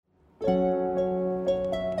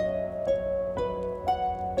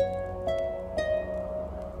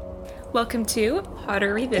Welcome to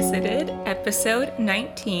Potter Revisited, episode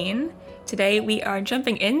 19. Today we are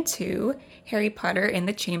jumping into Harry Potter and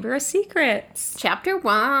the Chamber of Secrets. Chapter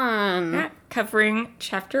 1. Covering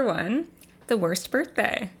Chapter 1, The Worst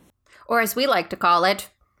Birthday. Or as we like to call it,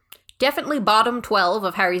 definitely bottom 12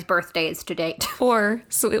 of Harry's birthdays to date. Or,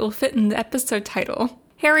 so it will fit in the episode title,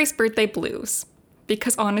 Harry's Birthday Blues.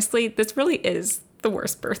 Because honestly, this really is the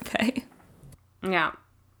worst birthday. Yeah.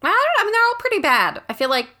 I mean, they're all pretty bad. I feel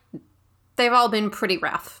like they've all been pretty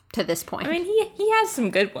rough to this point. I mean, he has some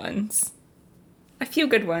good ones. A few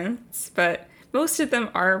good ones, but most of them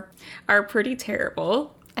are pretty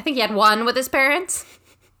terrible. I think he had one with his parents,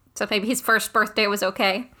 so maybe his first birthday was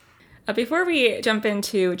okay. Before we jump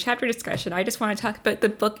into chapter discussion, I just want to talk about the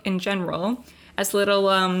book in general as a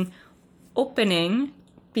little opening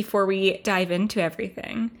before we dive into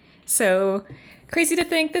everything. So, crazy to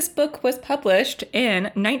think this book was published in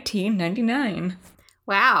 1999.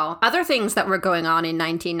 Wow. Other things that were going on in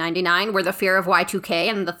 1999 were the fear of Y2K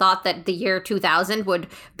and the thought that the year 2000 would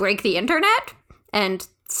break the internet and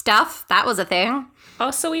stuff. That was a thing.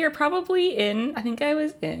 Also, we were probably in, I think I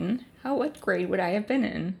was in, what grade would I have been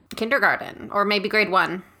in? Kindergarten, or maybe grade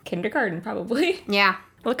 1. Kindergarten, probably. Yeah.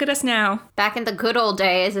 Look at us now. Back in the good old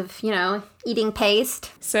days of, eating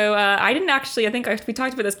paste. So I didn't actually, we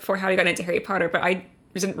talked about this before how we got into Harry Potter, but I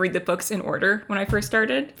didn't read the books in order when I first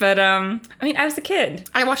started. But, I was a kid.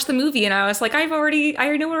 I watched the movie and I was like, I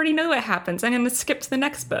already know what happens. I'm going to skip to the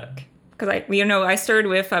next book. Because I started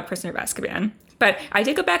with Prisoner of Azkaban. But I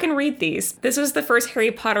did go back and read these. This was the first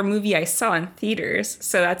Harry Potter movie I saw in theaters,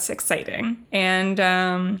 so that's exciting. And,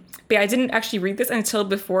 but I didn't actually read this until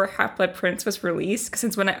before Half-Blood Prince was released,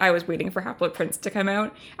 since when I was waiting for Half-Blood Prince to come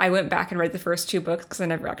out, I went back and read the first two books because I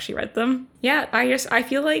never actually read them. Yeah, I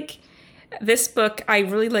feel like this book, I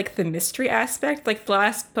really like the mystery aspect. Like, the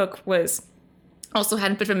last book also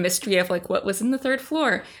had a bit of a mystery of, what was in the third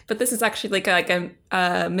floor. But this is actually,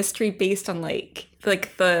 a mystery based on,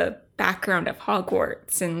 the background of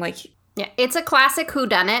Hogwarts and, Yeah, it's a classic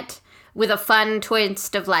whodunit with a fun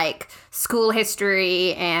twist of, school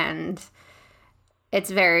history, and it's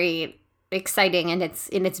very exciting, and it's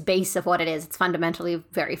in its base of what it is. It's fundamentally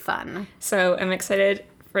very fun. So I'm excited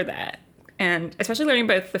for that. And especially learning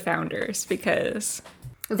about the founders, because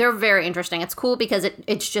they're very interesting. It's cool because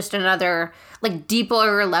it's just another,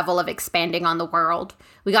 deeper level of expanding on the world.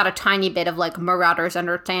 We got a tiny bit of, Marauders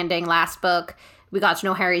understanding last book. We got to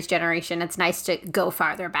know Harry's generation. It's nice to go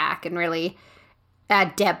farther back and really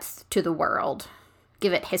add depth to the world.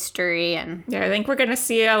 Give it history and... Yeah, I think we're going to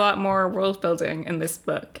see a lot more world building in this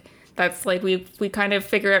book. That's we kind of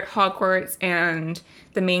figure out Hogwarts and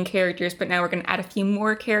the main characters, but now we're going to add a few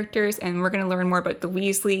more characters, and we're going to learn more about the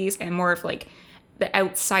Weasleys and more of, the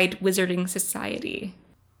outside wizarding society.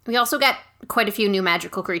 We also get quite a few new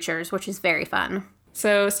magical creatures, which is very fun.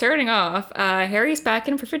 So, starting off, Harry's back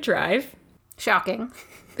in Privet Drive. Shocking.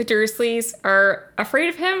 The Dursleys are afraid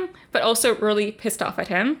of him, but also really pissed off at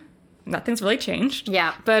him. Nothing's really changed.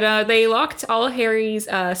 Yeah. But they locked all Harry's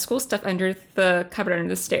school stuff under the cupboard under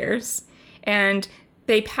the stairs. And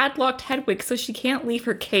they padlocked Hedwig so she can't leave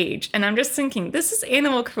her cage. And I'm just thinking, this is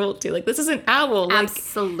animal cruelty. This is an owl.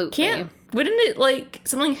 Absolutely. Wouldn't it,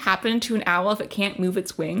 something happen to an owl if it can't move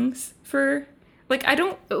its wings for...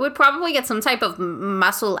 It would probably get some type of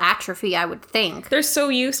muscle atrophy, I would think. They're so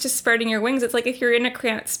used to spreading your wings. It's if you're in a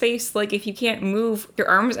cramped space, if you can't move your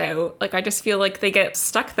arms out, I just feel like they get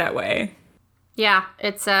stuck that way. Yeah,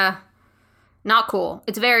 it's, not cool.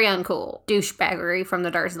 It's very uncool. Douchebaggery from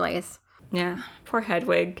the Dursleys. Yeah, poor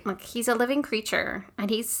Hedwig. He's a living creature, and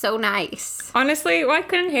he's so nice. Honestly, why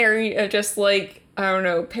couldn't Harry have just,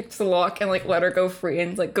 picked the lock and, let her go free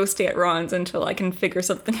and, go stay at Ron's until I can figure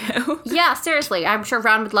something out? Yeah, seriously. I'm sure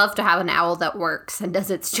Ron would love to have an owl that works and does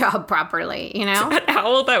its job properly, An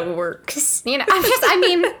owl that works. Where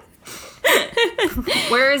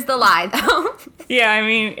is the lie, though? Yeah,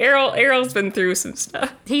 Errol's been through some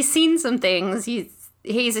stuff. He's seen some things.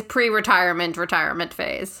 He's a retirement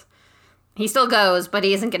phase. He still goes, but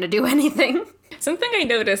he isn't going to do anything. Something I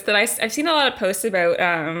noticed that I've seen a lot of posts about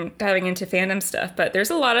diving into fandom stuff, but there's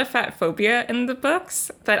a lot of fat phobia in the books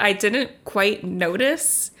that I didn't quite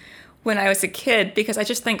notice when I was a kid, because I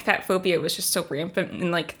just think fat phobia was just so rampant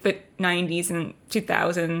in the 90s and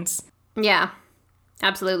 2000s. Yeah,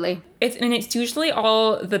 absolutely. It's usually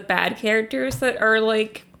all the bad characters that are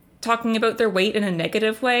talking about their weight in a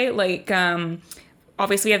negative way.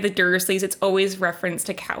 Obviously we have the Dursleys. It's always referenced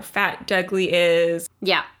how fat Dudley is.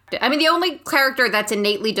 Yeah. The only character that's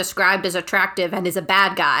innately described as attractive and is a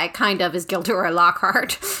bad guy, kind of, is Gilderoy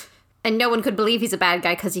Lockhart. And no one could believe he's a bad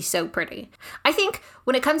guy because he's so pretty. I think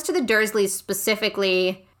when it comes to the Dursleys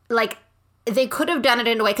specifically, like, they could have done it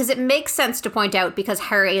in a way, because it makes sense to point out because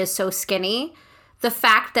Harry is so skinny. The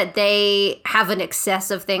fact that they have an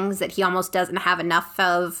excess of things that he almost doesn't have enough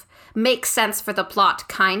of makes sense for the plot,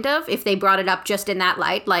 kind of, if they brought it up just in that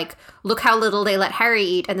light. Like, look how little they let Harry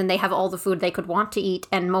eat, and then they have all the food they could want to eat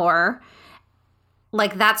and more.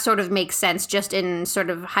 Like, that sort of makes sense just in sort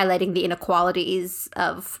of highlighting the inequalities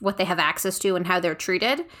of what they have access to and how they're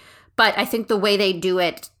treated. But I think the way they do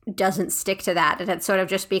it doesn't stick to that. And it sort of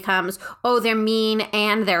just becomes, oh, they're mean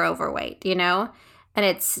and they're overweight, you know? And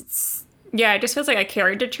it's yeah, it just feels like a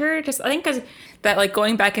caricature. Just I think because that, like,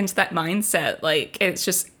 going back into that mindset, like, it's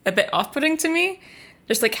just a bit off-putting to me.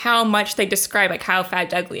 Just like how much they describe like how fat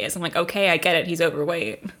Dudley is. I'm like, okay, I get it. He's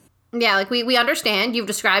overweight. Yeah, like we understand. You've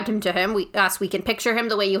described him to him. We can picture him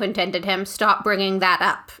the way you intended him. Stop bringing that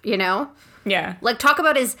up, you know? Yeah. Like, talk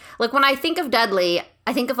about his, like, when I think of Dudley,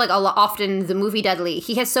 I think of, like, often the movie Dudley.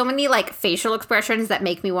 He has so many, like, facial expressions that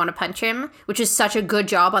make me want to punch him, which is such a good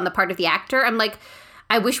job on the part of the actor. I'm like,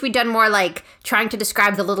 I wish we'd done more, like, trying to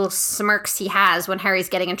describe the little smirks he has when Harry's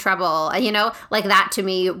getting in trouble. You know? Like, that to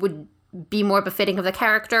me would be more befitting of the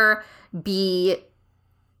character, be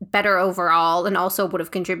better overall, and also would have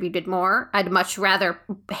contributed more. I'd much rather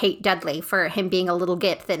hate Dudley for him being a little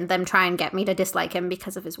git than them try and get me to dislike him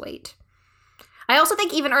because of his weight. I also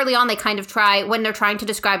think even early on they kind of try, when they're trying to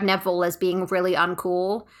describe Neville as being really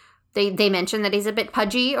uncool, they mention that he's a bit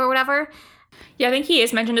pudgy or whatever. Yeah, I think he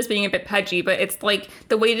is mentioned as being a bit pudgy, but it's like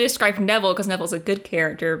the way to describe Neville, because Neville's a good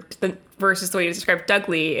character, versus the way to describe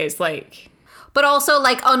Dudley is like... But also,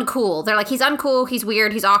 like, uncool. They're like, he's uncool, he's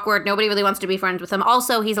weird, he's awkward, nobody really wants to be friends with him.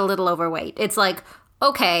 Also, he's a little overweight. It's like,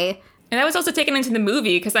 okay. And that was also taken into the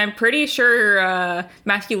movie, because I'm pretty sure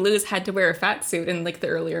Matthew Lewis had to wear a fat suit in, like, the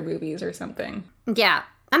earlier movies or something. Yeah.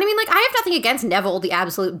 And I mean, like, I have nothing against Neville, the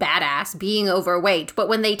absolute badass, being overweight. But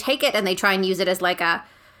when they take it and they try and use it as, like,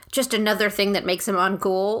 just another thing that makes him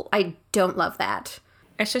uncool, I don't love that.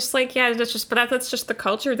 It's just like, yeah, that's just the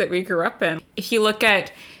culture that we grew up in. If you look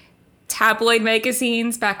at tabloid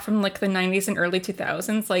magazines back from, like, the 90s and early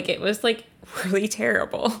 2000s, like, it was, like, really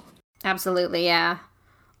terrible. Absolutely, yeah.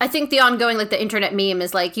 I think the ongoing, like, the internet meme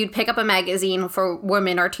is, like, you'd pick up a magazine for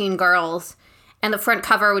women or teen girls, and the front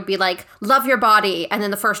cover would be, like, love your body, and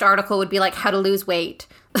then the first article would be, like, how to lose weight.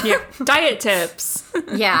 Yeah, diet tips.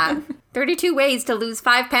 Yeah. 32 ways to lose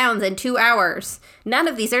 5 pounds in 2 hours. None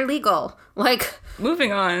of these are legal. Like...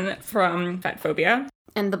 Moving on from fat phobia.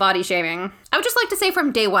 And the body shaming. I would just like to say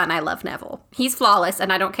from day one, I love Neville. He's flawless,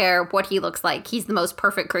 and I don't care what he looks like. He's the most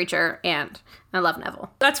perfect creature, and I love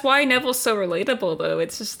Neville. That's why Neville's so relatable, though.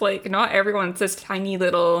 It's just like, not everyone's this tiny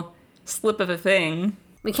little slip of a thing.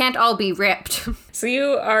 We can't all be ripped. So you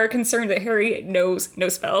are concerned that Harry knows no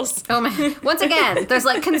spells. Oh my. Once again, there's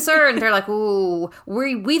like concern. They're like, ooh,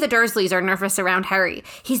 we the Dursleys are nervous around Harry.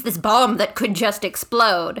 He's this bomb that could just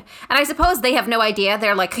explode. And I suppose they have no idea.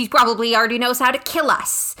 They're like, he probably already knows how to kill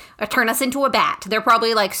us or turn us into a bat. They're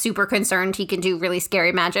probably like super concerned he can do really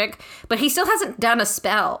scary magic, but he still hasn't done a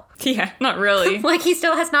spell. Yeah, not really. Like, he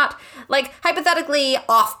still has not, like, hypothetically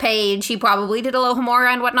off page, he probably did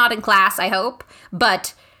Alohomora and whatnot in class, I hope.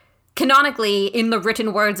 But canonically, in the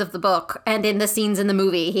written words of the book and in the scenes in the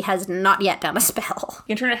movie, he has not yet done a spell.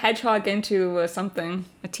 You can turn a hedgehog into something,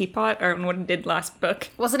 a teapot, or what it did last book.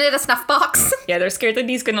 Wasn't it a snuff box? Yeah, they're scared that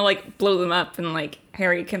he's gonna, like, blow them up and, like,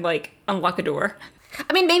 Harry can, like, unlock a door.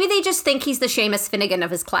 I mean, maybe they just think he's the Seamus Finnegan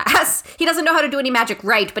of his class. He doesn't know how to do any magic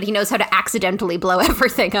right, but he knows how to accidentally blow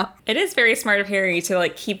everything up. It is very smart of Harry to,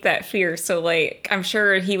 like, keep that fear. So, like, I'm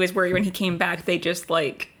sure he was worried when he came back they just,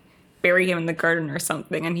 like, bury him in the garden or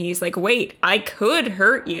something. And he's like, wait, I could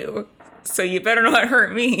hurt you, so you better not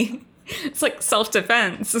hurt me. It's like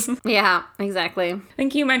self-defense. Yeah, exactly. I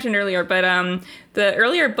think you mentioned earlier, but the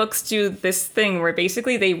earlier books do this thing where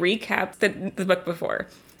basically they recap the book before.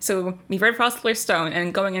 So we've read Philosopher's Stone,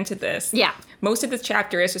 and going into this, yeah, most of this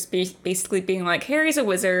chapter is just basically being like, Harry's a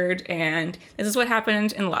wizard, and this is what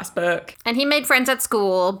happened in the last book. And he made friends at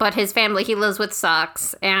school, but his family he lives with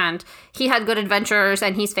sucks, and he had good adventures,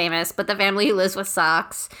 and he's famous, but the family he lives with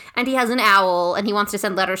sucks. And he has an owl, and he wants to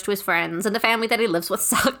send letters to his friends, and the family that he lives with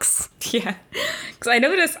sucks. Yeah, because I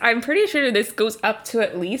noticed, I'm pretty sure this goes up to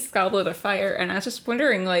at least Goblet of Fire, and I was just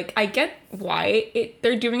wondering, like, I get why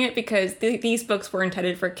they're doing it, because these books were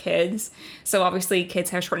intended for kids, so obviously kids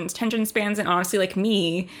have short attention spans, and honestly, like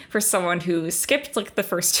me, for someone who skipped like the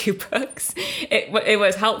first 2 books, it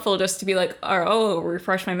was helpful just to be like, oh,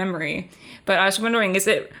 refresh my memory. But I was wondering, was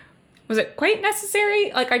it quite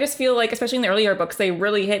necessary? Like, I just feel like, especially in the earlier books, they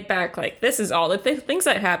really hit back like, this is all the things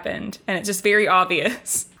that happened, and it's just very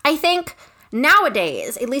obvious. I think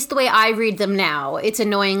Nowadays, at least the way I read them now, it's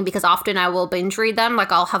annoying because often I will binge read them.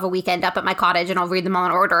 Like, I'll have a weekend up at my cottage and I'll read them all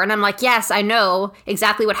in order. And I'm like, yes, I know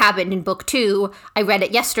exactly what happened in book 2. I read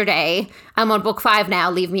it yesterday. I'm on book 5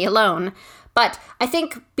 now. Leave me alone. But I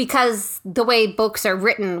think because the way books are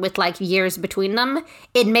written with like years between them,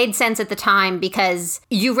 it made sense at the time because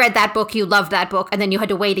you read that book, you loved that book, and then you had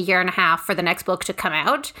to wait a year and a half for the next book to come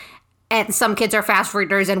out. And some kids are fast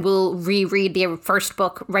readers and will reread the first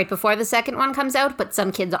book right before the second one comes out, but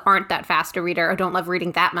some kids aren't that fast a reader or don't love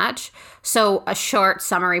reading that much. So a short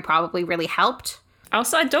summary probably really helped.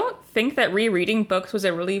 Also, I don't think that rereading books was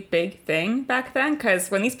a really big thing back then, because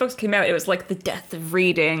when these books came out, it was like the death of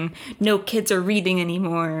reading. No kids are reading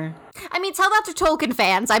anymore. I mean, tell that to Tolkien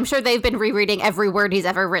fans. I'm sure they've been rereading every word he's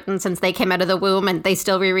ever written since they came out of the womb, and they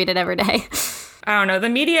still reread it every day. I don't know. The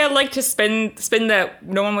media liked to spin that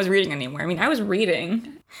no one was reading anymore. I mean, I was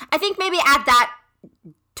reading. I think maybe at that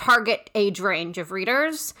target age range of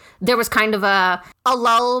readers, there was kind of a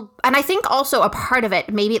lull. And I think also a part of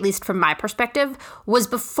it, maybe at least from my perspective, was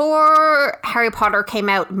before Harry Potter came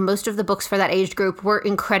out, most of the books for that age group were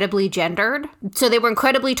incredibly gendered. So they were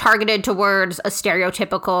incredibly targeted towards a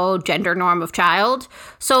stereotypical gender norm of child.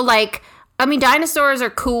 So like, I mean, dinosaurs are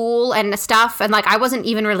cool and stuff. And like, I wasn't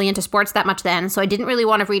even really into sports that much then. So I didn't really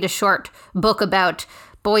want to read a short book about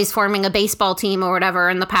boys forming a baseball team or whatever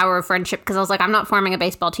and the power of friendship, because I was like, I'm not forming a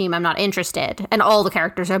baseball team, I'm not interested. And all the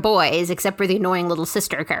characters are boys except for the annoying little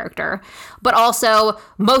sister character. But also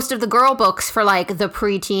most of the girl books for like the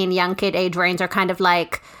preteen young kid age range are kind of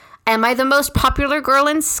like, am I the most popular girl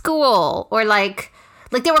in school? Or like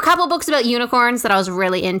there were a couple books about unicorns that I was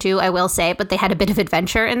really into, I will say, but they had a bit of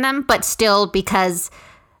adventure in them. But still, because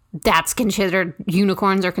that's considered,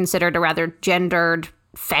 unicorns are considered a rather gendered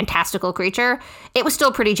fantastical creature, it was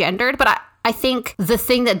still pretty gendered. But I think the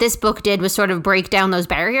thing that this book did was sort of break down those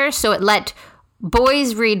barriers. So it let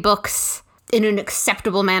boys read books in an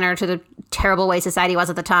acceptable manner to the terrible way society was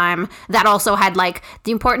at the time. That also had like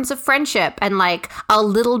the importance of friendship and like a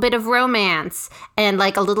little bit of romance and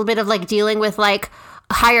like a little bit of like dealing with like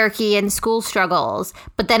hierarchy and school struggles.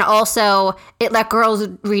 But then also it let girls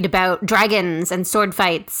read about dragons and sword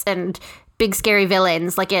fights and big scary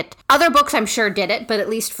villains. Like it, other books I'm sure did it, but at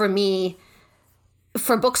least for me,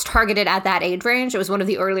 for books targeted at that age range, it was one of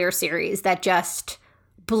the earlier series that just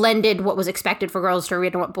blended what was expected for girls to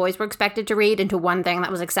read and what boys were expected to read into one thing that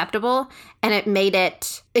was acceptable. And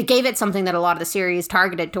it gave it something that a lot of the series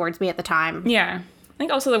targeted towards me at the time. Yeah. I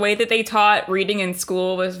think also the way that they taught reading in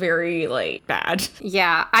school was very, like, bad.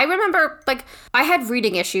 Yeah. I remember, like, I had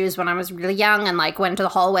reading issues when I was really young and, like, went to the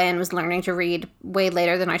hallway and was learning to read way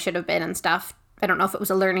later than I should have been and stuff. I don't know if it was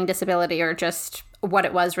a learning disability or just what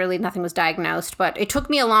it was, really. Nothing was diagnosed. But it took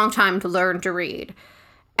me a long time to learn to read.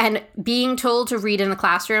 And being told to read in the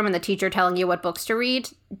classroom and the teacher telling you what books to read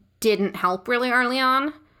didn't help really early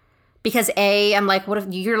on. Because I'm like, what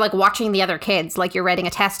if you're like watching the other kids, like you're writing a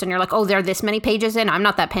test and you're like, oh, they're this many pages in. I'm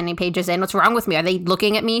not that many pages in. What's wrong with me? Are they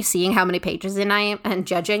looking at me, seeing how many pages in I am and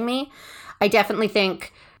judging me? I definitely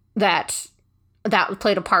think that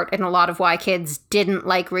played a part in a lot of why kids didn't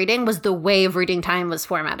like reading, was the way of reading time was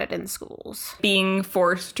formatted in schools. Being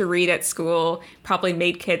forced to read at school probably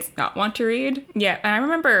made kids not want to read. Yeah, and I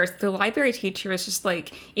remember the library teacher was just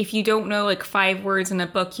like, if you don't know like 5 words in a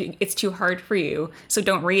book, it's too hard for you, so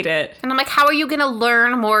don't read it. And I'm like, how are you going to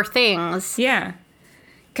learn more things? Yeah.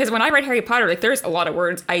 Because when I read Harry Potter, like, there's a lot of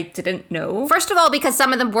words I didn't know. First of all, because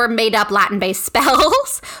some of them were made-up Latin-based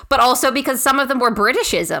spells, but also because some of them were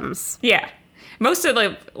Britishisms. Yeah. Most of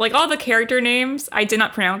like all the character names I did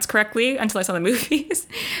not pronounce correctly until I saw the movies.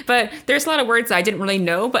 But there's a lot of words I didn't really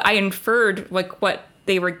know, but I inferred like what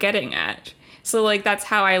they were getting at. So like that's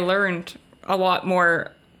how I learned a lot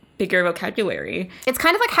more bigger vocabulary. It's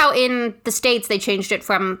kind of like how in the States they changed it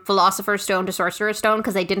from Philosopher's Stone to Sorcerer's Stone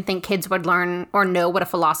because they didn't think kids would learn or know what a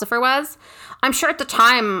philosopher was. I'm sure at the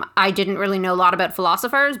time I didn't really know a lot about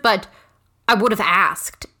philosophers, but I would have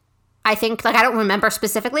asked. I think, like, I don't remember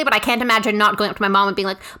specifically, but I can't imagine not going up to my mom and being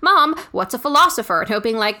like, Mom, what's a philosopher? And her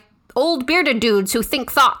being like, old bearded dudes who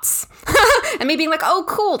think thoughts. And me being like, oh,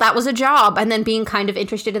 cool, that was a job. And then being kind of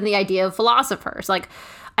interested in the idea of philosophers. Like,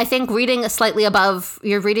 I think reading slightly above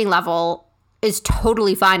your reading level is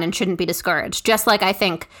totally fine and shouldn't be discouraged. Just like I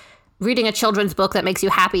think reading a children's book that makes you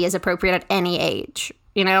happy is appropriate at any age,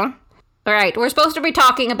 you know? All right, we're supposed to be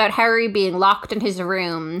talking about Harry being locked in his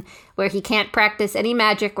room where he can't practice any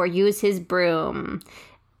magic or use his broom.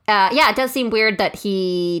 Yeah, it does seem weird that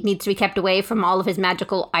he needs to be kept away from all of his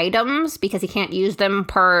magical items because he can't use them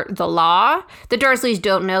per the law. The Dursleys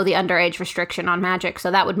don't know the underage restriction on magic,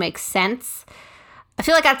 so that would make sense. I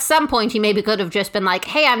feel like at some point he maybe could have just been like,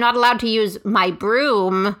 hey, I'm not allowed to use my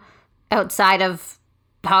broom outside of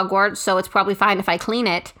Hogwarts, so it's probably fine if I clean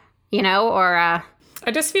it, or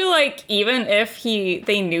I just feel like even if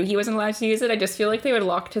they knew he wasn't allowed to use it, I just feel like they would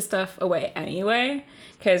lock his stuff away anyway,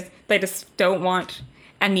 because they just don't want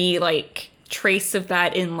any, like, trace of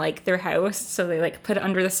that in, like, their house, so they, like, put it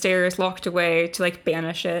under the stairs, locked away, to, like,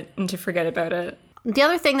 banish it and to forget about it. The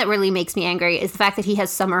other thing that really makes me angry is the fact that he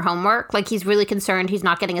has summer homework. Like, he's really concerned he's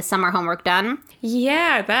not getting his summer homework done.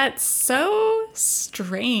 Yeah, that's so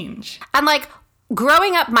strange. And, like,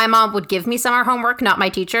 growing up, my mom would give me summer homework, not my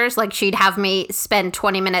teachers. Like, she'd have me spend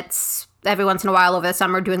 20 minutes every once in a while over the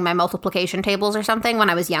summer doing my multiplication tables or something when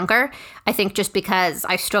I was younger. I think just because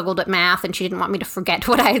I struggled at math and she didn't want me to forget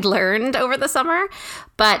what I had learned over the summer.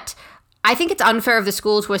 But I think it's unfair of the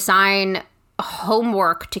school to assign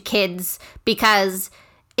homework to kids, because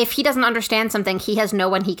if he doesn't understand something, he has no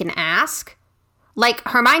one he can ask. Like,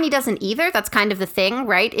 Hermione doesn't either. That's kind of the thing,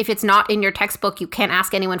 right? If it's not in your textbook, you can't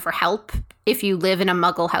ask anyone for help if you live in a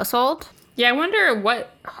Muggle household. Yeah, I wonder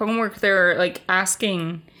what homework they're, like,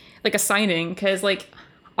 asking, like, assigning, because, like,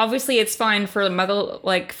 obviously it's fine for Muggle,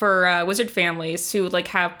 like, for wizard families who, like,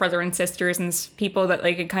 have brother and sisters and people that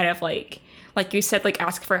they can kind of, like you said, like,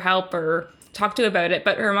 ask for help or talk to about it,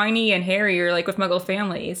 but Hermione and Harry are, like, with Muggle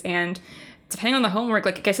families, and depending on the homework,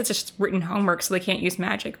 like, I guess it's just written homework, so they can't use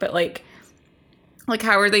magic, but, like,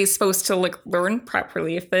 how are they supposed to, like, learn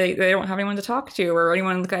properly if they don't have anyone to talk to or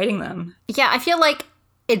anyone guiding them? Yeah, I feel like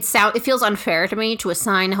it feels unfair to me to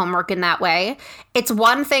assign homework in that way. It's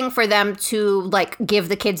one thing for them to, like, give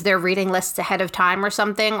the kids their reading lists ahead of time or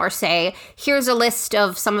something, or say, here's a list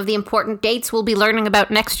of some of the important dates we'll be learning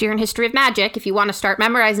about next year in History of Magic. If you want to start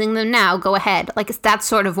memorizing them now, go ahead. Like, that's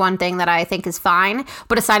sort of one thing that I think is fine.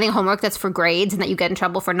 But assigning homework that's for grades and that you get in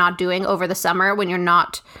trouble for not doing over the summer when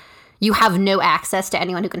you have no access to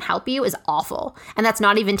anyone who can help you is awful. And that's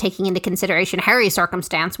not even taking into consideration Harry's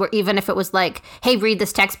circumstance, where even if it was like, hey, read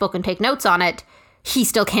this textbook and take notes on it, he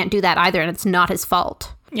still can't do that either, and it's not his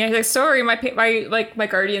fault. Yeah, he's like, sorry, my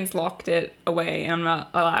guardians locked it away, and I'm not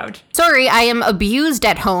allowed. Sorry, I am abused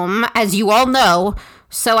at home, as you all know,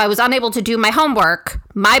 so I was unable to do my homework.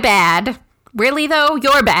 My bad. Really, though?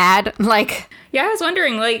 You're bad. Like... Yeah, I was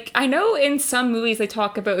wondering, like, I know in some movies they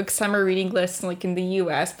talk about, like, summer reading lists, like, in the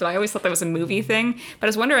US, but I always thought that was a movie thing. But I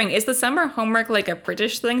was wondering, is the summer homework, like, a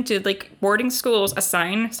British thing? Do, like, boarding schools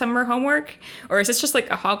assign summer homework? Or is this just, like,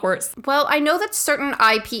 a Hogwarts? Well, I know that certain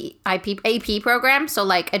AP programs, so,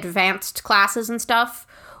 like, advanced classes and stuff,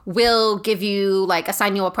 will give you, like,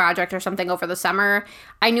 assign you a project or something over the summer.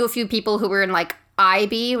 I knew a few people who were in, like,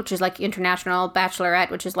 IB, which is, like, International Bachelorette,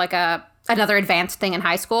 which is, like, another advanced thing in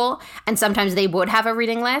high school, and sometimes they would have a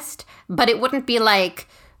reading list, but it wouldn't be like,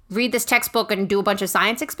 read this textbook and do a bunch of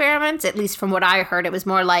science experiments. At least from what I heard, it was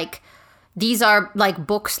more like, these are, like,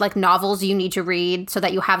 books, like novels you need to read so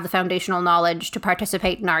that you have the foundational knowledge to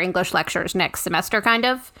participate in our English lectures next semester, kind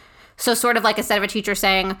of. So sort of like, instead of a teacher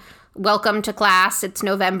saying, welcome to class, it's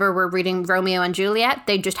November, we're reading Romeo and Juliet,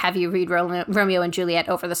 they just have you read Romeo and Juliet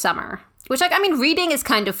over the summer. Which, like, I mean, reading is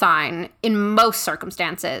kind of fine in most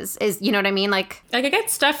circumstances, you know what I mean? Like, I get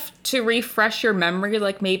stuff to refresh your memory,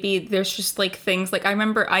 like, maybe there's just, like, things, like, I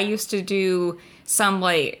remember I used to do some,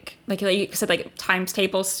 like you said, like, times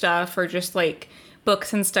table stuff, or just, like,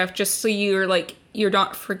 books and stuff, just so you're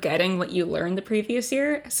not forgetting what you learned the previous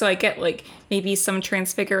year. So I get, like, maybe some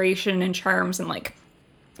transfiguration and charms and, like,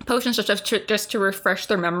 potions just to refresh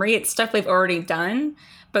their memory. It's stuff they've already done.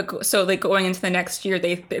 But so, like, going into the next year,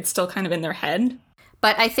 it's still kind of in their head.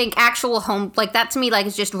 But I think actual like, that to me, like,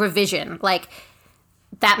 is just revision. Like,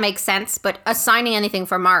 that makes sense. But assigning anything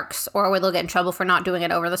for marks, or where they'll get in trouble for not doing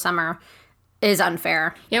it over the summer, is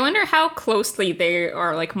unfair. Yeah, I wonder how closely they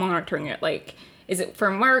are, like, monitoring it. Like, is it for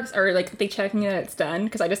marks, or, like, are they checking that it's done?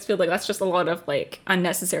 Because I just feel like that's just a lot of, like,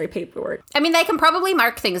 unnecessary paperwork. I mean, they can probably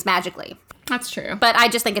mark things magically. That's true. But I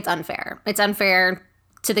just think it's unfair. It's unfair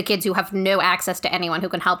to the kids who have no access to anyone who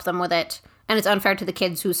can help them with it. And it's unfair to the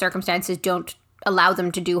kids whose circumstances don't allow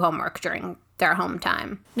them to do homework during their home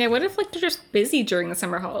time. Yeah, what if, like, they're just busy during the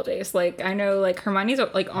summer holidays? Like, I know, like, Hermione's,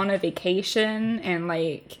 like, on a vacation, and,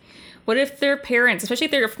 like, what if their parents, especially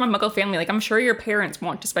if they're from a Muggle family, like, I'm sure your parents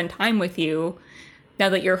want to spend time with you now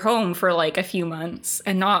that you're home for, like, a few months,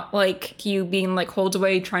 and not, like, you being, like, holed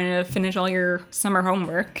away trying to finish all your summer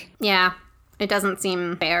homework. Yeah, it doesn't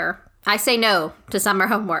seem fair. I say no to summer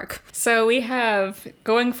homework. So we have,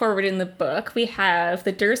 going forward in the book, we have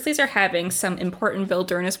the Dursleys are having some important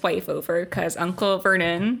builder and his wife over because Uncle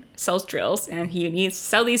Vernon sells drills and he needs to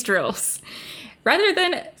sell these drills. Rather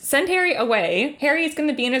than send Harry away, Harry is going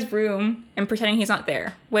to be in his room and pretending he's not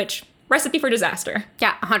there, which recipe for disaster.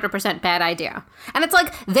 Yeah, 100% bad idea. And it's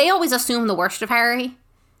like, they always assume the worst of Harry.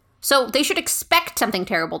 So they should expect something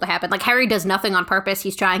terrible to happen. Like, Harry does nothing on purpose.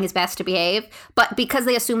 He's trying his best to behave. But because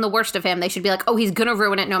they assume the worst of him, they should be like, oh, he's gonna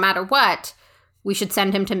ruin it no matter what. We should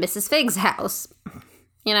send him to Mrs. Fig's house.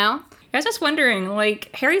 You know? I was just wondering,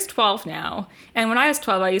 like, Harry's 12 now, and when I was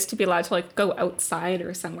 12, I used to be allowed to, like, go outside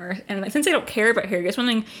or somewhere, and like, since they don't care about Harry, I was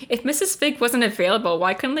wondering, if Mrs. Fig wasn't available,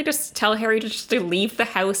 why couldn't they just tell Harry to leave the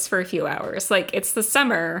house for a few hours? Like, it's the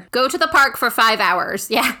summer. Go to the park for 5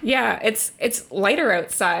 hours, yeah. Yeah, it's lighter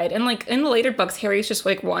outside, and, like, in the later books, Harry's just,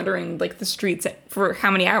 like, wandering, like, the streets for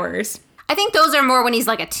how many hours? I think those are more when he's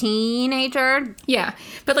like a teenager. Yeah,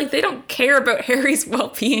 but like they don't care about Harry's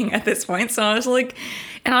well-being at this point. So I was like,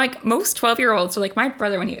 and like most 12-year-olds, so like my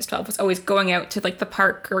brother when he was 12 was always going out to like the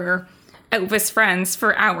park or out with his friends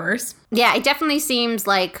for hours. Yeah, it definitely seems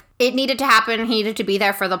like it needed to happen. He needed to be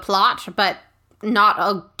there for the plot, but not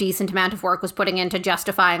a decent amount of work was putting into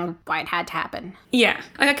justifying why it had to happen. Yeah,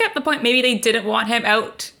 like I get the point. Maybe they didn't want him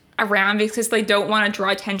out around because they don't want to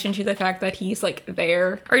draw attention to the fact that he's like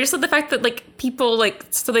there, or just the fact that like people like,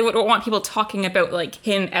 so they would want people talking about like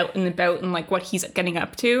him out and about and like what he's getting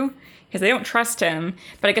up to because they don't trust him.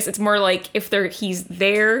 But I guess it's more like if he's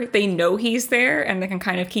there, they know he's there and they can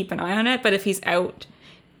kind of keep an eye on it. But if he's out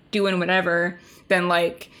doing whatever, then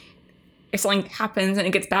like if something happens and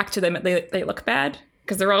it gets back to them, they look bad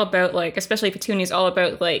because they're all about like, especially Petunia's all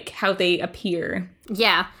about like how they appear.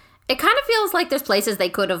 Yeah. It kind of feels like there's places they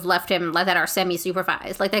could have left him that are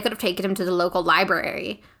semi-supervised. Like, they could have taken him to the local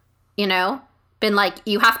library, you know? Been like,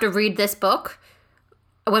 you have to read this book.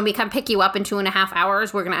 When we come pick you up in 2.5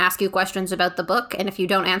 hours, we're going to ask you questions about the book. And if you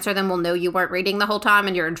don't answer them, we'll know you weren't reading the whole time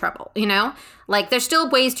and you're in trouble, you know? Like, there's still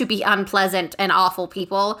ways to be unpleasant and awful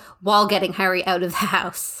people while getting Harry out of the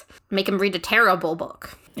house. Make him read a terrible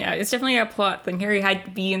book. Yeah, it's definitely a plot thing. Harry had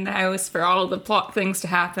to be in the house for all the plot things to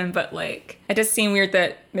happen, but, like, it does seem weird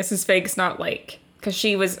that Mrs. Fig's not, like, because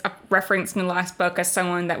she was referenced in the last book as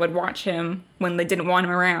someone that would watch him when they didn't want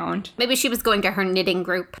him around. Maybe she was going to her knitting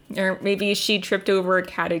group. Or maybe she tripped over a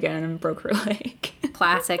cat again and broke her leg.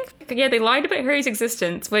 Classic. Yeah, they lied about Harry's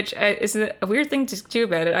existence, which is a weird thing to do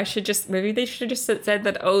about it. Maybe they should have just said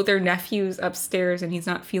that, oh, their nephew's upstairs and he's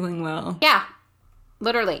not feeling well. Yeah,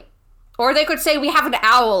 literally. Or they could say, we have an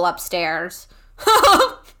owl upstairs.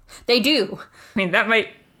 They do. I mean, that might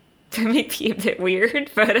be a bit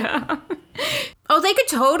weird, but... Oh, they could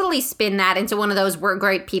totally spin that into one of those we're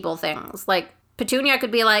great people things. Like, Petunia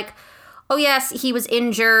could be like, oh yes, he was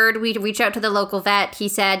injured. We reached out to the local vet. He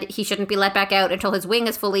said he shouldn't be let back out until his wing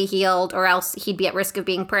is fully healed, or else he'd be at risk of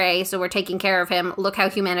being prey, so we're taking care of him. Look how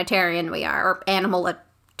humanitarian we are, or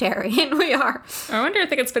animalitarian we are. I wonder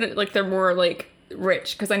if it gets been like they're more, like,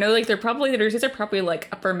 rich, because I know like these are probably like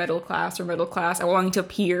upper middle class or middle class, wanting to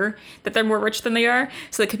appear that they're more rich than they are,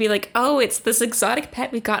 so they could be like, oh, it's this exotic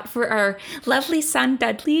pet we got for our lovely son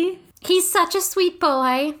Dudley. He's such a sweet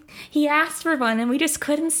boy. He asked for one and we just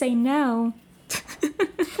couldn't say no.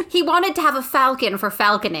 He wanted to have a falcon for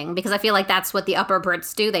falconing, because I feel like that's what the upper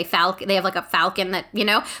Brits do. They have like a falcon that, you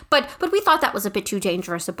know, but we thought that was a bit too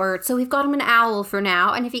dangerous a bird, so we've got him an owl for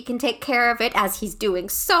now, and if he can take care of it, as he's doing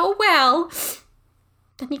so well,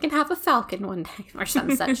 then he can have a falcon one day, or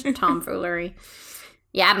some such tomfoolery.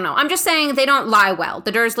 Yeah, I don't know. I'm just saying they don't lie well.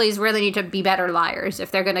 The Dursleys really need to be better liars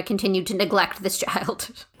if they're going to continue to neglect this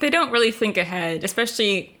child. They don't really think ahead,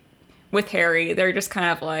 especially with Harry. They're just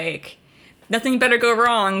kind of like, nothing better go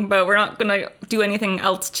wrong, but we're not going to do anything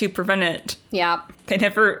else to prevent it. Yeah. They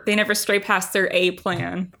never stray past their A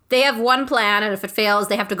plan. They have one plan, and if it fails,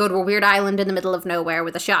 they have to go to a weird island in the middle of nowhere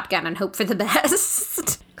with a shotgun and hope for the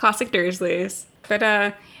best. Classic Dursleys.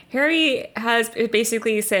 But Harry has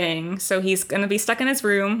basically saying, so he's going to be stuck in his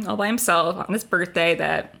room all by himself on his birthday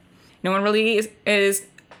that no one really is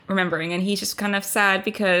remembering. And he's just kind of sad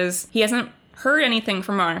because he hasn't heard anything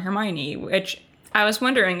from Ron or Hermione, which I was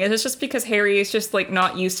wondering, is this just because Harry is just like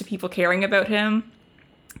not used to people caring about him?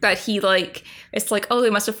 That he like, it's like, oh, they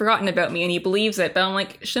must have forgotten about me, and he believes it. But I'm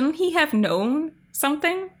like, shouldn't he have known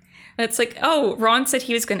something? And it's like, oh, Ron said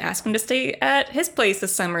he was going to ask him to stay at his place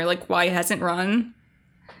this summer. Like, why hasn't Ron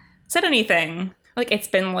said anything? Like, it's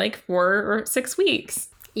been like 4 or 6 weeks.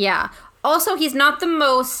 Yeah. Also, he's not the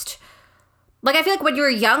most... Like, I feel like when you're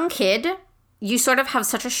a young kid, you sort of have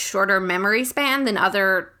such a shorter memory span than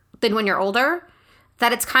when you're older,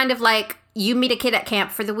 that it's kind of like you meet a kid at camp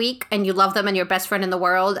for the week and you love them and you're best friend in the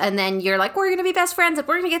world, and then you're like, we're going to be best friends and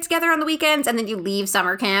we're going to get together on the weekends, and then you leave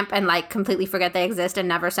summer camp and like completely forget they exist and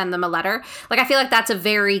never send them a letter. Like, I feel like that's a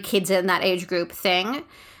very kids in that age group thing.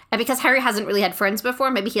 And because Harry hasn't really had friends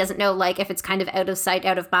before, maybe he doesn't know, like, if it's kind of out of sight,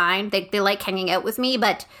 out of mind. They like hanging out with me,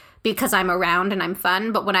 but because I'm around and I'm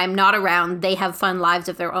fun. But when I'm not around, they have fun lives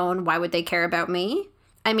of their own. Why would they care about me?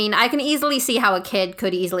 I mean, I can easily see how a kid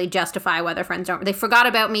could easily justify why their friends don't. They forgot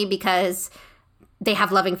about me because they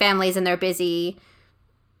have loving families and they're busy.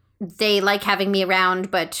 They like having me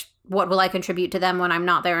around, but what will I contribute to them when I'm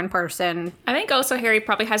not there in person? I think also Harry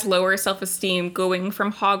probably has lower self-esteem going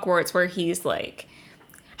from Hogwarts, where he's like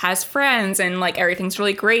has friends and like everything's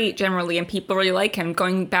really great generally and people really like him.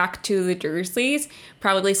 Going back to the Dursleys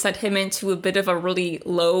probably set him into a bit of a really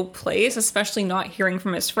low place, especially not hearing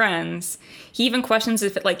from his friends. He even questions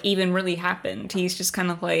if it like even really happened. He's just kind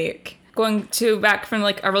of like going to back from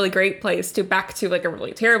like a really great place to back to like a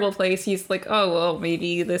really terrible place. He's like, oh, well,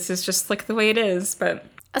 maybe this is just like the way it is. But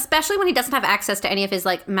especially when he doesn't have access to any of his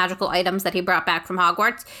like magical items that he brought back from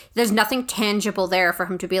Hogwarts. There's nothing tangible there for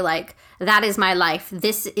him to be like, that is my life.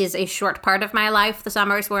 This is a short part of my life, the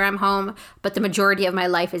summers where I'm home, but the majority of my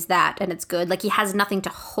life is that, and it's good. Like, he has nothing to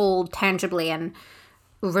hold tangibly and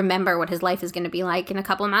remember what his life is going to be like in a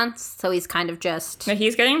couple months. So he's kind of just... Yeah,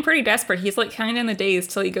 he's getting pretty desperate. He's like counting in the days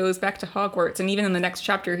till he goes back to Hogwarts. And even in the next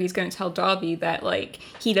chapter, he's going to tell Dobby that like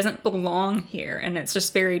he doesn't belong here. And it's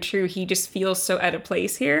just very true. He just feels so out of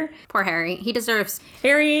place here. Poor Harry. He deserves...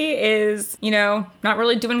 Harry is, you know, not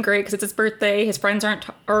really doing great because it's his birthday. His friends aren't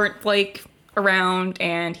like around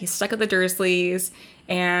and he's stuck at the Dursleys.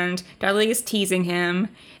 And Dudley is teasing him,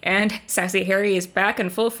 and Sassy Harry is back in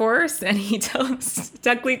full force, and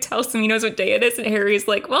Dudley tells him he knows what day it is, and Harry's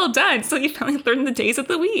like, well done, so you finally learned the days of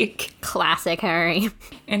the week. Classic Harry.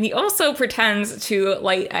 And he also pretends to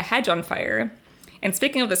light a hedge on fire. And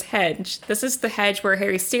speaking of this hedge, this is the hedge where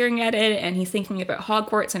Harry's staring at it, and he's thinking about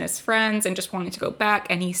Hogwarts and his friends, and just wanting to go back,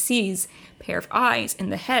 and he sees a pair of eyes in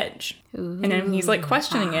the hedge. Ooh, and then he's like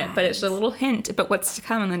questioning it, but it's a little hint about what's to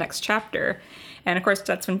come in the next chapter. And of course,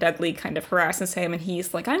 that's when Dudley kind of harasses him, and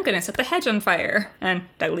he's like, I'm going to set the hedge on fire. And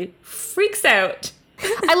Dudley freaks out.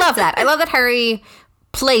 I love that. I love that Harry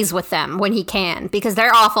plays with them when he can, because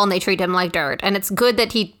they're awful and they treat him like dirt. And it's good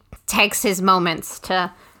that he takes his moments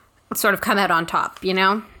to sort of come out on top, you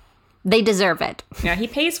know? They deserve it. Yeah, he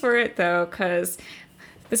pays for it, though, because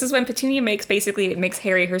this is when Petunia makes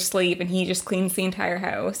Harry her slave, and he just cleans the entire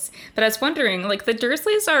house. But I was wondering, like, the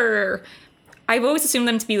Dursleys are... I've always assumed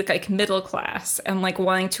them to be like middle class and like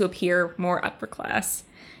wanting to appear more upper class,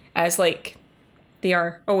 as like they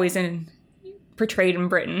are always portrayed in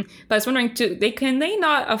Britain. But I was wondering, can they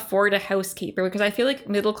not afford a housekeeper? Because I feel like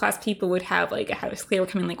middle class people would have like a house cleaner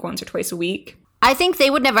come in like once or twice a week. I think they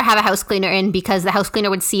would never have a house cleaner in because the house cleaner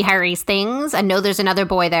would see Harry's things and know there's another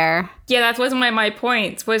boy there. Yeah, that was one of my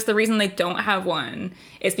points, was the reason they don't have one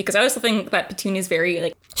is because I also think that Petunia's very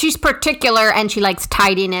like... She's particular and she likes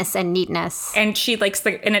tidiness and neatness. And she likes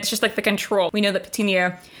and it's just like the control. We know that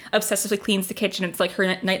Petunia obsessively cleans the kitchen. It's like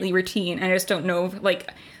her nightly routine. And I just don't know,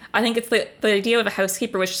 like... I think it's the idea of a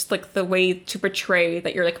housekeeper was just like the way to portray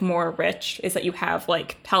that you're like more rich is that you have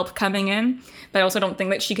like help coming in. But I also don't think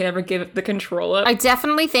that she could ever give the control up. I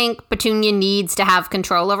definitely think Petunia needs to have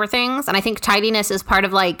control over things. And I think tidiness is part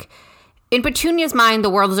of like, in Petunia's mind, the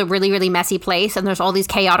world is a really, really messy place. And there's all these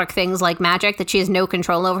chaotic things like magic that she has no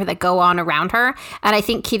control over that go on around her. And I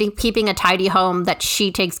think keeping a tidy home that she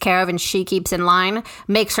takes care of and she keeps in line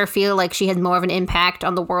makes her feel like she has more of an impact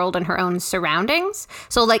on the world and her own surroundings.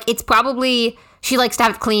 So like, it's probably... She likes to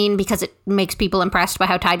have it clean because it makes people impressed by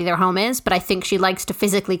how tidy their home is. But I think she likes to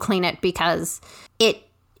physically clean it because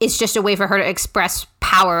it's just a way for her to express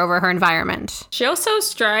power over her environment. She also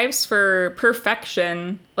strives for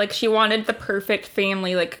perfection. Like, she wanted the perfect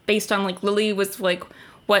family, like, based on, like, Lily was, like,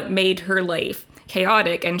 what made her life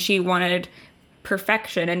chaotic, and she wanted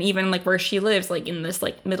perfection. And even, like, where she lives, like, in this,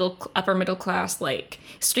 like, upper middle class, like,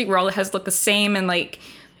 street where all it has look the same, and, like,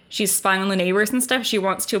 she's spying on the neighbors and stuff. She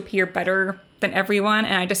wants to appear better than everyone.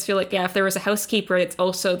 And I just feel like, yeah, if there was a housekeeper, it's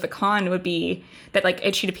also the con would be that, like,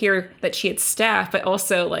 it should appear that she had staff, but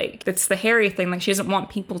also, like, it's the Harry thing. Like, she doesn't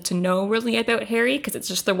want people to know really about Harry because it's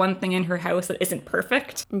just the one thing in her house that isn't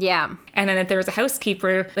perfect. Yeah. And then if there was a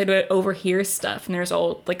housekeeper, they would overhear stuff, and there's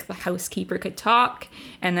all, like, the housekeeper could talk,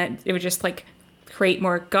 and that it would just, like, create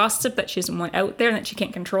more gossip that she doesn't want out there and that she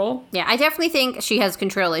can't control. Yeah, I definitely think she has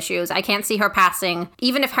control issues. I can't see her passing.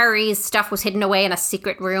 Even if Harry's stuff was hidden away in a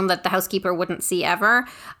secret room that the housekeeper wouldn't see ever,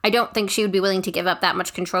 I don't think she would be willing to give up that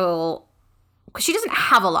much control because she doesn't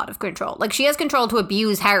have a lot of control. Like, she has control to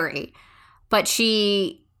abuse Harry, but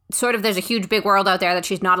she sort of, there's a huge big world out there that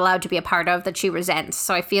she's not allowed to be a part of that she resents.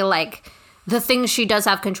 So I feel like the things she does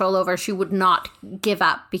have control over, she would not give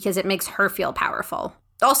up because it makes her feel powerful.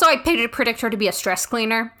 Also, I predict her to be a stress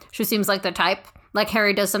cleaner. She seems like the type. Like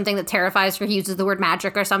Harry does something that terrifies her, he uses the word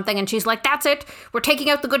magic or something, and she's like, that's it, we're taking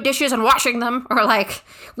out the good dishes and washing them. Or like,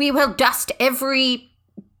 we will dust every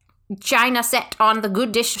china set on the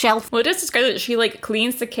good dish shelf. Well, it does describe that she like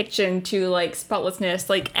cleans the kitchen to like spotlessness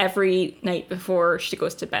like every night before she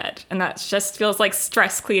goes to bed. And that just feels like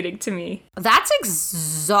stress cleaning to me. That's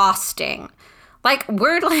exhausting. Like,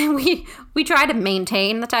 we try to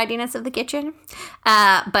maintain the tidiness of the kitchen,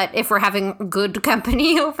 but if we're having good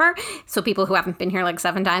company over, so people who haven't been here like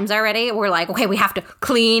 7 times already, we're like, okay, we have to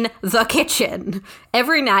clean the kitchen.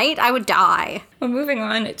 Every night, I would die. Well, moving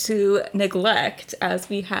on to neglect, as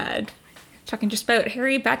we had talking just about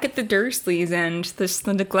Harry back at the Dursleys and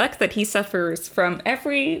the neglect that he suffers from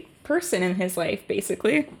every person in his life,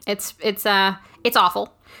 basically. It's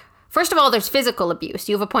awful. First of all, there's physical abuse.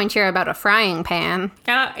 You have a point here about a frying pan.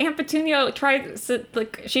 Aunt Petunia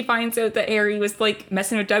she finds out that Harry was, like,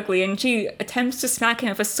 messing with Dudley, and she attempts to smack him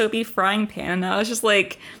with a soapy frying pan. And I was just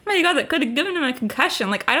like, oh my god, that could have given him a concussion.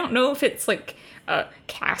 Like, I don't know if it's, like, a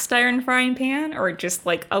cast iron frying pan or just,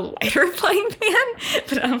 like, a lighter frying pan.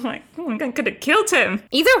 But I'm like, oh my god, could have killed him.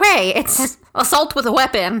 Either way, it's assault with a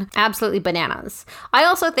weapon. Absolutely bananas. I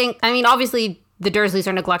also think, I mean, obviously, the Dursleys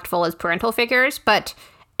are neglectful as parental figures, but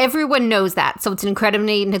everyone knows that, so it's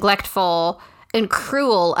incredibly neglectful and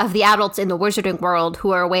cruel of the adults in the wizarding world who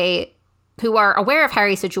are aware of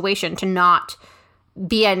Harry's situation to not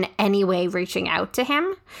be in any way reaching out to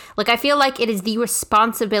him. Like, I feel like it is the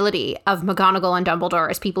responsibility of McGonagall and Dumbledore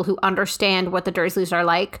as people who understand what the Dursleys are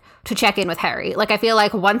like to check in with Harry. Like, I feel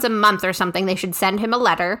like once a month or something, they should send him a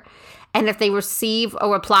letter. And if they receive a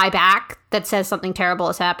reply back that says something terrible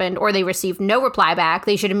has happened, or they receive no reply back,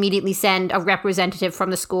 they should immediately send a representative from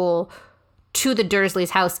the school to the Dursleys'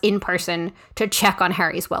 house in person to check on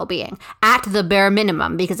Harry's well-being. At the bare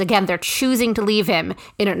minimum, because again, they're choosing to leave him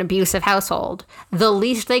in an abusive household. The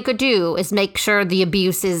least they could do is make sure the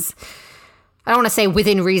abuse is, I don't want to say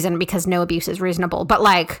within reason, because no abuse is reasonable, but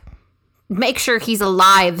like, make sure he's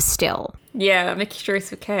alive still. Yeah, make sure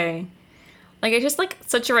it's okay. Like, it's just, like,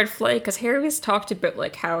 such a red flag, because Harry has talked about,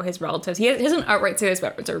 like, how his relatives, he doesn't outright say his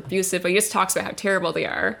relatives are abusive, but he just talks about how terrible they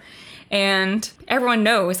are. And everyone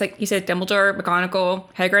knows, like, he said, Dumbledore,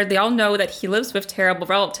 McGonagall, Hagrid, they all know that he lives with terrible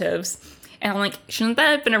relatives. And I'm like, shouldn't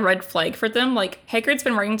that have been a red flag for them? Like, Hagrid's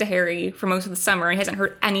been writing to Harry for most of the summer and he hasn't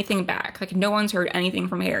heard anything back. Like, no one's heard anything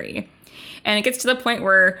from Harry. And it gets to the point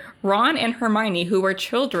where Ron and Hermione, who were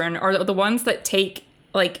children, are the ones that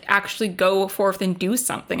actually go forth and do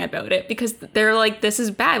something about it, because they're like, this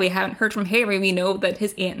is bad. We haven't heard from Harry. We know that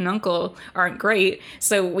his aunt and uncle aren't great,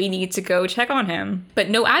 so we need to go check on him. But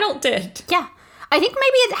no adult did. Yeah. I think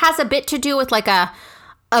maybe it has a bit to do with like a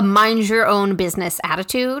mind your own business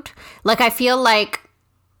attitude. Like, I feel like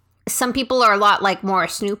some people are a lot like more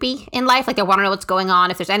snoopy in life. Like, they want to know what's going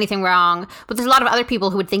on, if there's anything wrong. But there's a lot of other people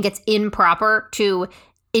who would think it's improper to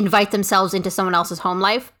invite themselves into someone else's home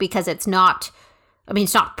life because it's not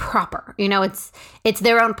proper, you know, it's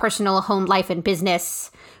their own personal home life and business.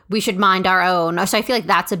 We should mind our own. So I feel like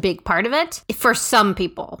that's a big part of it for some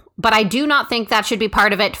people. But I do not think that should be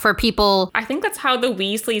part of it for people. I think that's how the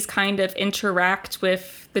Weasleys kind of interact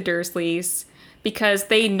with the Dursleys, because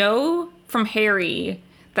they know from Harry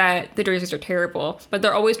that the Dursleys are terrible, but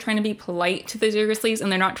they're always trying to be polite to the Dursleys, and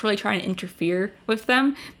they're not really trying to interfere with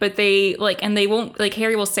them. But they won't, like,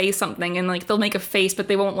 Harry will say something and like they'll make a face, but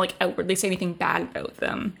they won't like outwardly say anything bad about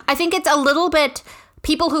them. I think it's a little bit,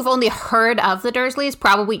 people who've only heard of the Dursleys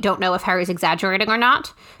probably don't know if Harry's exaggerating or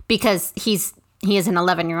not, because he is an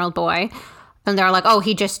 11-year-old boy, and they're like, oh,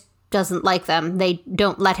 he just doesn't like them. They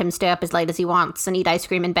don't let him stay up as late as he wants and eat ice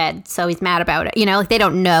cream in bed, so he's mad about it. You know, like, they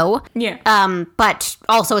don't know. Yeah. But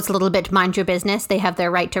also it's a little bit mind your business. They have their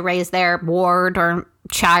right to raise their ward or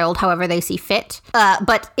child however they see fit.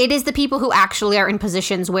 But it is the people who actually are in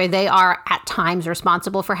positions where they are at times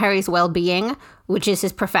responsible for Harry's well-being, which is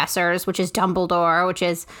his professors, which is Dumbledore, which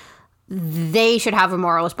is, they should have a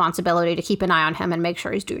moral responsibility to keep an eye on him and make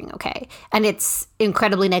sure he's doing okay. And it's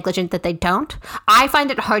incredibly negligent that they don't. I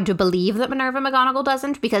find it hard to believe that Minerva McGonagall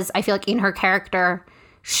doesn't, because I feel like in her character,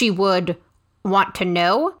 she would want to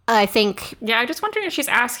know. I think... Yeah, I'm just wondering if she's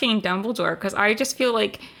asking Dumbledore, because I just feel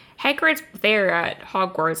like Hagrid's there at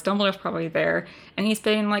Hogwarts. Dumbledore's probably there. And he's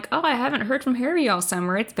been like, oh, I haven't heard from Harry all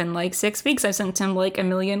summer. It's been like 6 weeks. I've sent him like 1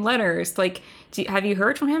 million letters. Like, have you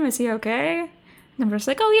heard from him? Is he okay? And I'm just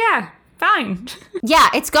like, oh, yeah. Fine. Yeah,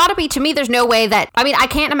 it's gotta be. To me, there's no way that, I mean, I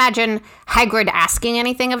can't imagine Hagrid asking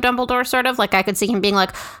anything of Dumbledore, sort of. Like, I could see him being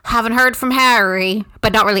like, haven't heard from Harry,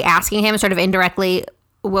 but not really asking him, sort of indirectly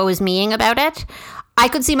woe is meing about it. I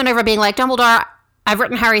could see Minerva being like, Dumbledore, I've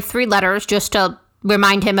written Harry 3 letters just to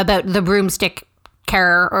remind him about the broomstick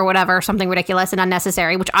care or whatever, something ridiculous and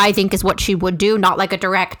unnecessary, which I think is what she would do, not like a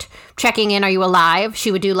direct checking in, are you alive?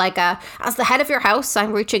 She would do like as the head of your house,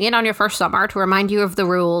 I'm reaching in on your first summer to remind you of the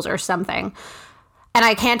rules or something. And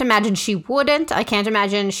I can't imagine she wouldn't. I can't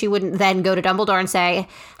imagine she wouldn't then go to Dumbledore and say,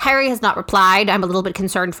 Harry has not replied. I'm a little bit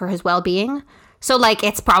concerned for his well-being. So, like,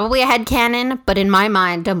 it's probably a headcanon, but in my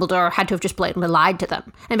mind, Dumbledore had to have just blatantly lied to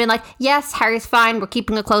them and been like, yes, Harry's fine. We're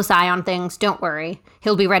keeping a close eye on things. Don't worry.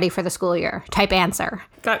 He'll be ready for the school year type answer.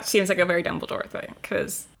 That seems like a very Dumbledore thing,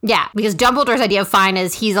 because... Yeah, because Dumbledore's idea of fine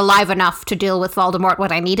is he's alive enough to deal with Voldemort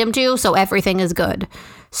when I need him to, so everything is good.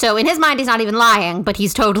 So in his mind, he's not even lying, but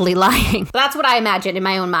he's totally lying. That's what I imagine in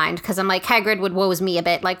my own mind, because I'm like, Hagrid would woes me a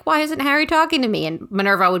bit, like, why isn't Harry talking to me? And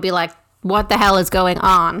Minerva would be like, what the hell is going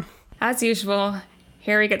on? As usual,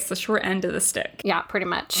 Harry gets the short end of the stick. Yeah, pretty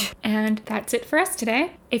much. And that's it for us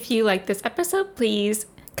today. If you like this episode, please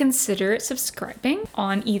consider subscribing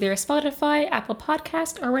on either Spotify, Apple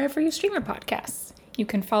Podcast, or wherever you stream your podcasts. You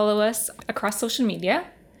can follow us across social media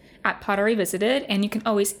at Potter Revisited, and you can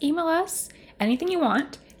always email us anything you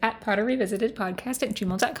want at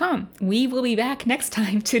potterrevisitedpodcast@gmail.com. We will be back next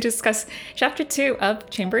time to discuss Chapter 2 of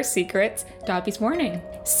Chamber of Secrets, Dobby's Warning.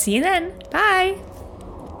 See you then. Bye!